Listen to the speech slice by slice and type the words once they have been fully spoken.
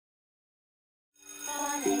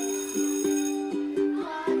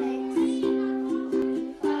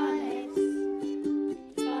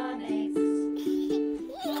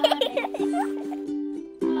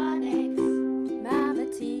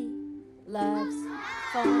loves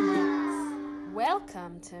phonics.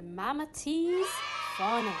 Welcome to Mama T's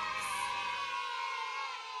Phonics.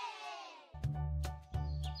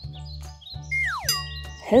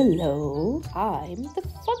 Hello, I'm the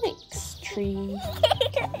phonics tree.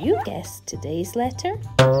 Can you guess today's letter?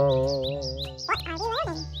 What are we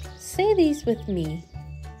learning? Say these with me.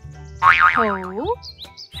 Ho.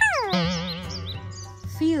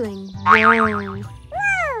 Feeling whoa.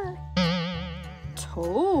 Whoa.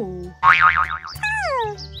 Toe.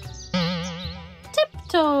 Toe.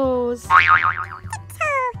 Tiptoes. Toe.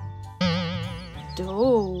 Do.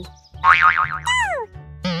 Toe.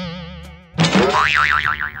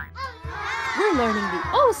 We're learning the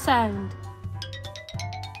O sound.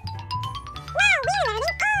 Wow, we're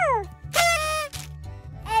learning O.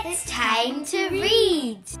 It's time to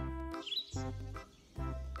read.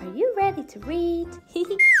 Are you ready to read?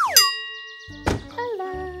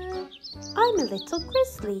 Hello. I'm a little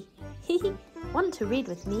grizzly. Want to read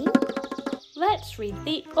with me? Let's read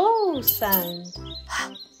the O sound.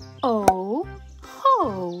 O,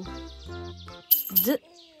 ho. D,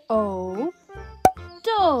 o,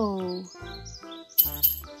 do.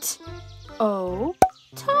 T, o,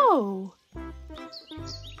 toe.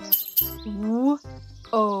 W,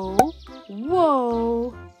 o,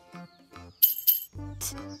 whoa.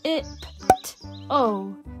 Tip,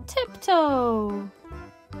 o, tiptoe.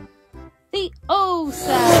 The O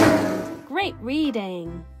sound. Great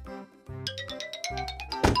reading.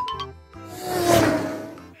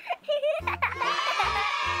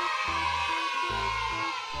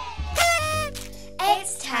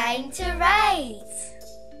 It's time to write.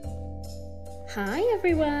 Hi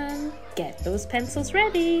everyone. Get those pencils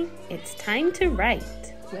ready. It's time to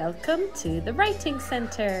write. Welcome to the Writing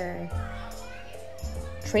Center.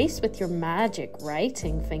 Trace with your magic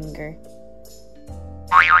writing finger.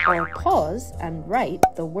 Or pause and write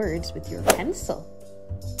the words with your pencil.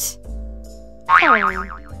 T, o,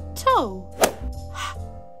 toe. H,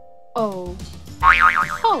 o,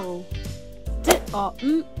 ho. D, o,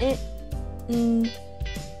 m, I, n.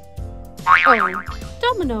 O,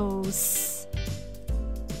 dominoes.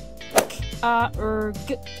 K, a,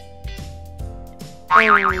 g.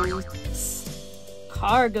 Oats.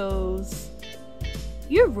 Cargoes.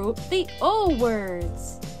 You wrote the O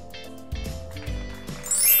words.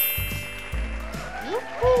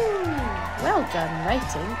 Woohoo! Well done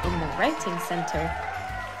writing in the Writing Center.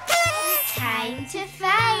 It's time to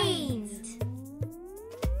find.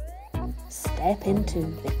 Step into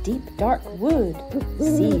the deep dark wood.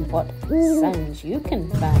 See what sounds you can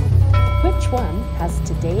find. Which one has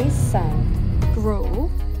today's sound? Grow,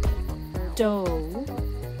 doe,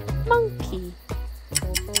 monkey.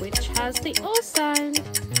 Which has the O sound?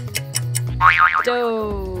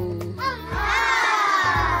 Do.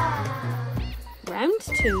 Round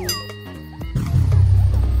 2.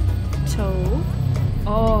 Toe,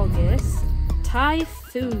 August,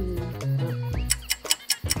 typhoon.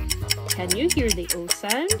 Can you hear the O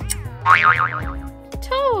sound?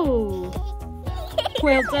 Toe.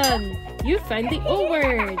 Well done. You found the O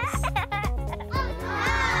words.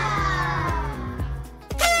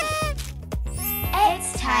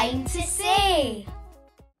 It's time to say.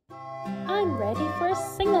 I'm ready for a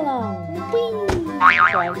sing-along. Whee!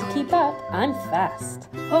 Try to keep up. I'm fast.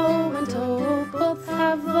 Ho and toe both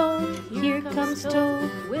have O. Here comes toe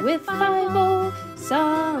with 5-O.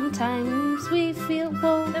 Sometimes we feel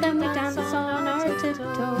woe, then we dance on our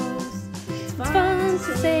tiptoes. It's fun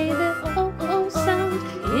to say the O sound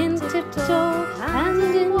in tiptoe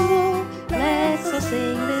and in woe. Let's all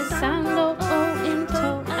sing this sound O in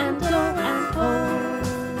toe and do and O.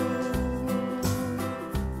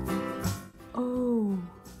 O,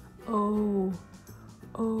 O,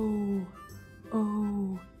 O,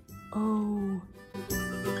 O.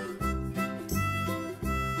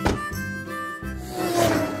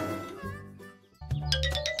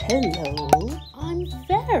 Hello, I'm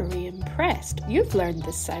very impressed. You've learned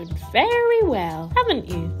the sound very well, haven't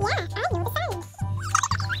you? Yeah, I know the sounds.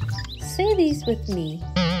 Say these with me.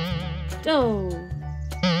 Do,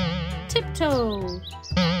 tiptoe,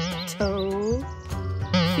 toe,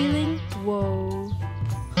 feeling whoa,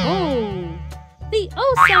 ho. The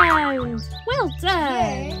O sound. Well You're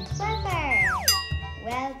done. clever.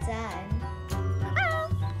 Well done.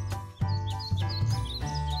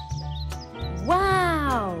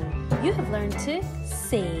 Wow! You have learned to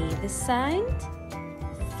say the sound,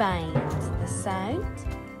 find the sound,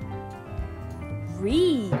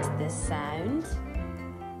 read the sound,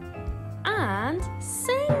 and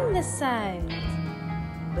sing the sound.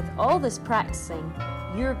 With all this practicing,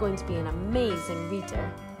 you're going to be an amazing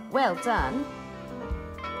reader. Well done.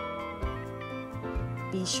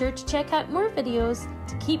 Be sure to check out more videos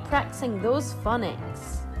to keep practicing those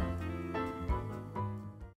phonics.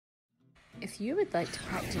 If you would like to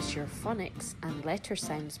practice your phonics and letter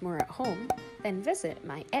sounds more at home, then visit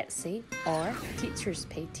my Etsy or Teachers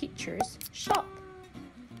Pay Teachers shop.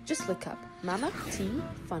 Just look up Mama T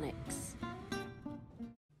Phonics.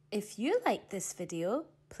 If you like this video,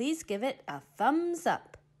 please give it a thumbs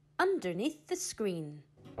up underneath the screen.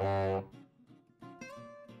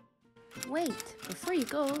 Wait, before you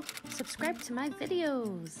go, subscribe to my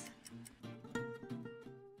videos.